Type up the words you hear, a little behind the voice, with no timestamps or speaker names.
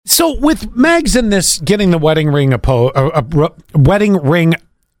So with Megs and this getting the wedding ring appraised.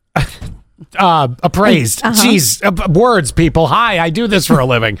 Jeez, words, people. Hi, I do this for a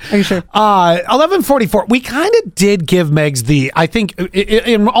living. Are you sure? 11:44. We kind of did give Megs I think,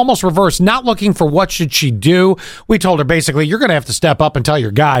 in almost reverse, not looking for what should she do. We told her basically, you're going to have to step up and tell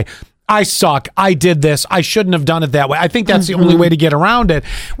your guy, I suck. I did this. I shouldn't have done it that way. I think that's the only way to get around it.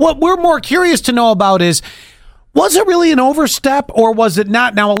 What we're more curious to know about is, was it really an overstep or was it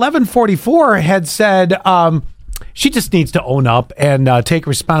not? Now, 11:44 had said, she just needs to own up and take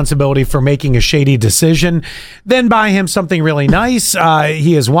responsibility for making a shady decision. Then buy him something really nice.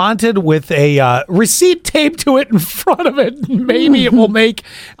 He is wanted with a receipt taped to it in front of it. Maybe it will make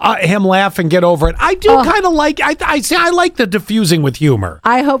him laugh and get over it. I do kind of like, I like the diffusing with humor.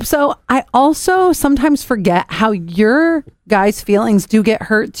 I hope so. I also sometimes forget how your guys' feelings do get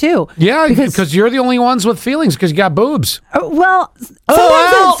hurt too. Yeah, because you're the only ones with feelings because you got boobs. Well, sometimes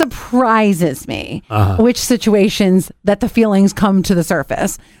it surprises me which situations that the feelings come to the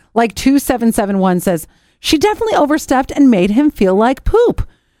surface. Like 2771 says, she definitely overstepped and made him feel like poop.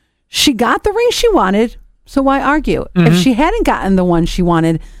 She got the ring she wanted, so why argue? If she hadn't gotten the one she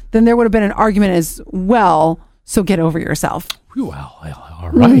wanted, then there would have been an argument as well, so get over yourself. Well,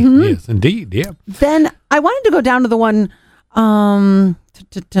 all right. Yes, indeed. Yeah. Then I wanted to go down to the one... there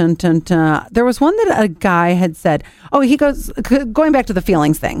was one that a guy had said, he goes, going back to the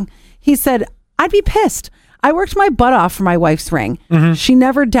feelings thing, he said, I'd be pissed. I worked my butt off for my wife's ring. She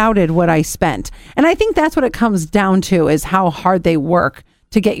never doubted what I spent. And I think that's what it comes down to, is how hard they work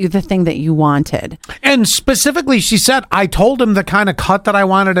to get you the thing that you wanted. And specifically, she said, I told him the kind of cut that I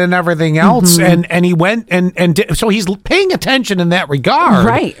wanted and everything else. And he went and did, so he's paying attention in that regard.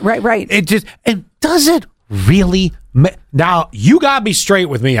 Right. It just, and does it really? Now, you got to be straight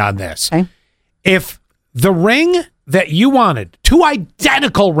with me on this. Okay. If the ring that you wanted, two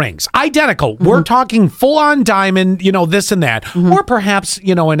identical rings, we're talking full-on diamond, this and that, or perhaps,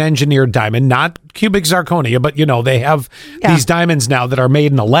 an engineered diamond, not cubic zirconia, but, they have these diamonds now that are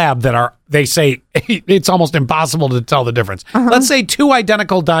made in a lab that are, they say, it's almost impossible to tell the difference. Let's say two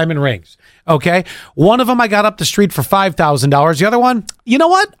identical diamond rings. Okay. One of them I got up the street for $5,000. The other one, you know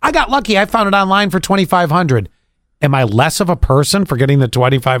what? I got lucky. I found it online for $2,500. Am I less of a person for getting the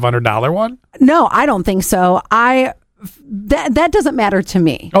 $2,500 one? No, I don't think so. That doesn't matter to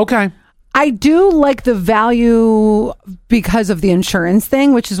me. Okay. I do like the value because of the insurance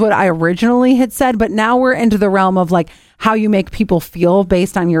thing, which is what I originally had said. But now we're into the realm of like how you make people feel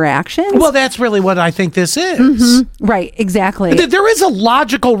based on your actions. Well, that's really what I think this is. Right, exactly. There is a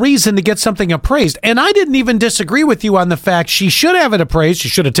logical reason to get something appraised. And I didn't even disagree with you on the fact she should have it appraised. She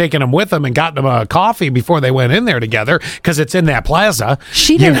should have taken him with him and gotten him a coffee before they went in there together because it's in that plaza.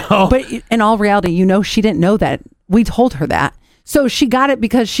 She didn't, but in all reality, she didn't know that. We told her that. So she got it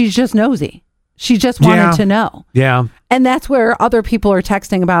because she's just nosy. She just wanted to know. Yeah. And that's where other people are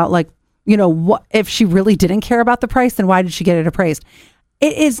texting about, like, what if she really didn't care about the price, then why did she get it appraised?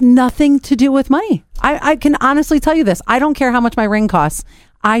 It is nothing to do with money. I can honestly tell you this. I don't care how much my ring costs.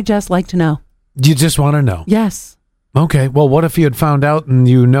 I just like to know. You just want to know? Yes. Okay. Well, what if you had found out and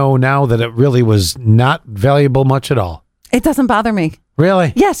you know now that it really was not valuable much at all? It doesn't bother me.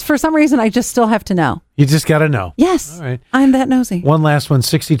 Really? Yes. For some reason, I just still have to know. You just got to know. Yes. All right. I'm that nosy. One last one,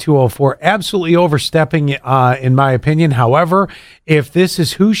 6204. Absolutely overstepping, in my opinion. However, if this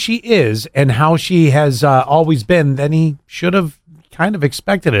is who she is and how she has always been, then he should have kind of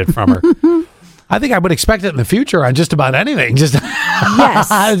expected it from her. I think I would expect it in the future on just about anything. Just,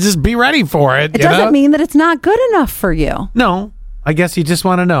 just be ready for it. It doesn't mean that it's not good enough for you. No. I guess you just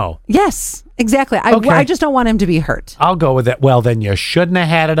want to know. Yes, exactly. I just don't want him to be hurt. I'll go with it. Well, then you shouldn't have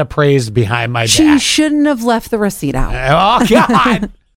had it appraised behind my back. She shouldn't have left the receipt out. Oh, God.